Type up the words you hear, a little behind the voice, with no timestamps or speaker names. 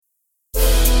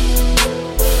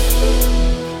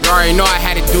already know I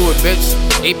had to do it, bitch.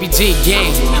 APG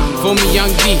gang, for me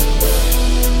YungD.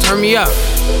 Turn me up.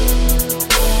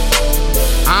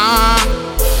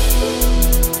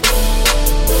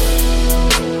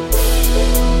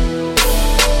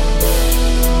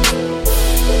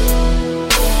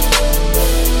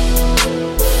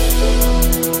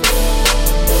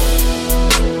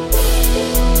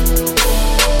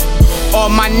 All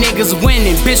my niggas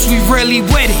winning, bitch, we really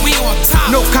with it. We on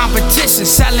top. No competition,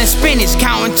 selling spinach,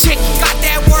 counting chicken. Got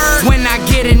that word? When I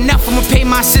get enough, I'ma pay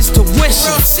my sister tuition.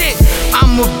 Real shit.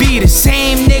 I'ma be the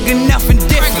same nigga, nothing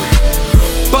different.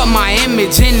 But my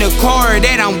image in the car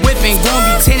that I'm whipping gon'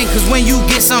 be tinted. Cause when you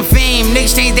get some fame,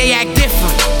 niggas change, they act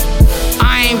different.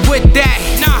 I ain't with that,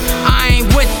 Nah. I ain't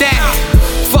with that.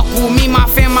 Fuck with me, my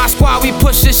fam, my squad, we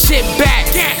push this shit back.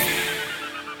 Yeah.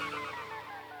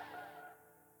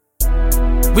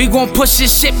 We gon' push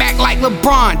this shit back like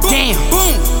LeBron, damn.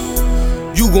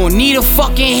 Boom. You gon' need a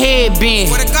fucking headband.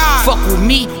 What a god. Fuck with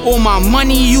me or my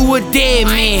money, you a dead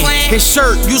I ain't man. playing. His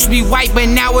shirt used to be white, but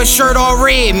now his shirt all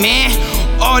red, man.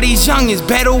 All these youngins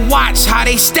better watch how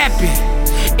they steppin'.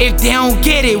 If they don't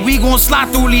get it, we gon'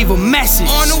 slide through, leave a message.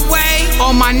 On the way.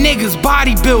 All my niggas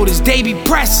bodybuilders, they be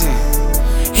pressin'.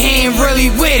 He ain't really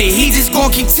with it, he just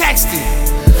gon' keep texting.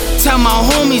 Tell my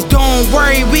homies, don't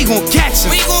worry, we gon' catch him.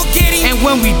 We gon' get him. And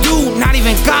when we do, not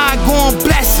even God gon'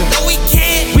 bless him. No, we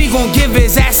can't. We gon' give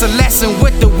his ass a lesson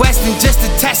with the Western just to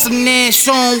test him, then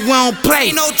show him we don't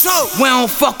play. Ain't no joke. We don't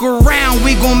fuck around,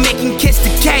 we gon' make him kiss the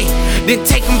K. Then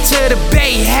take him to the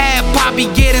bay, have Poppy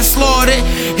getting slaughtered.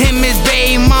 Him, his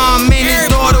baby mom, and his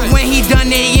daughter. When he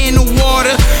done, they in the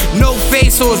water. No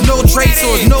face or no trace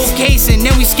or no case. And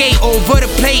then we skate over the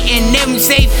plate and then we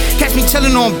safe. Catch me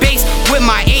chillin' on base with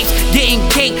my apes, getting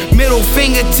cake. Middle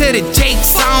finger to the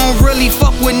Jakes. I don't really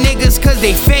fuck with niggas cause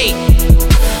they fake.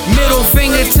 Middle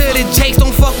finger to the Jakes,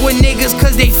 don't fuck with niggas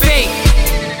cause they fake.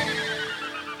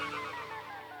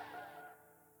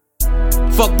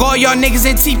 Fuck all y'all niggas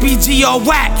in TPG, y'all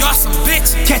whack. Y'all some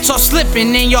bitches. Catch y'all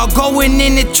slipping and y'all going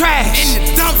in the trash. In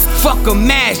the dumps. Fuck a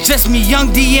match, just me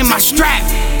YungD in my strap.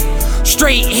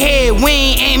 Straight head, we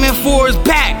ain't aiming for his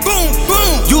back. Boom,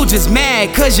 boom. You just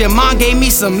mad cause your mom gave me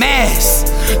some ass.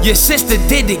 Your sister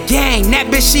did the gang, that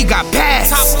bitch she got passed.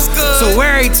 Top was good. So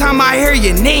every time I hear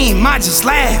your name, I just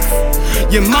laugh.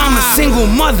 Your mama single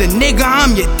mother, nigga,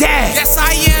 I'm your dad. Yes,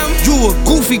 I am. You a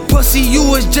goofy pussy, you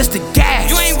was just a gas.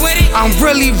 You ain't with it. I'm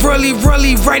really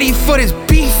ready for this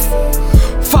beef.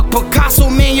 Fuck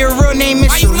Picasso, man, your real name is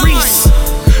Why you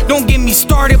Sharice. Don't get me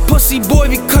started, pussy boy,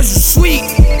 because you sweet.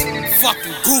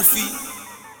 Fucking goofy.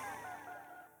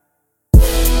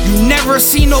 You never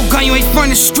see no gun, you ain't from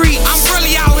the streets. I'm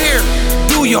really out here.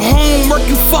 Do your homework,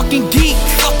 you fucking geek.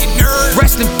 Fucking nerd.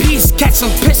 Rest in peace, catch some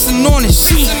pissing on his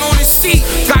sheet. Sitting on his seat.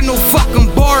 Got no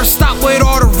fucking bars, stop with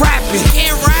all the rapping.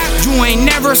 Can't rap. You ain't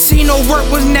never seen no work,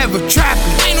 was never trapping.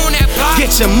 Ain't on that block.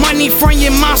 Get your money from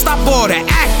your mom, stop all the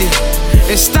acting.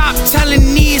 And stop telling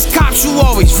these cops you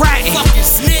always ratting. Fucking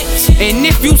snitch. And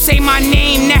if you say my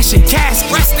name, that's your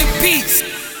casket. Rest in peace.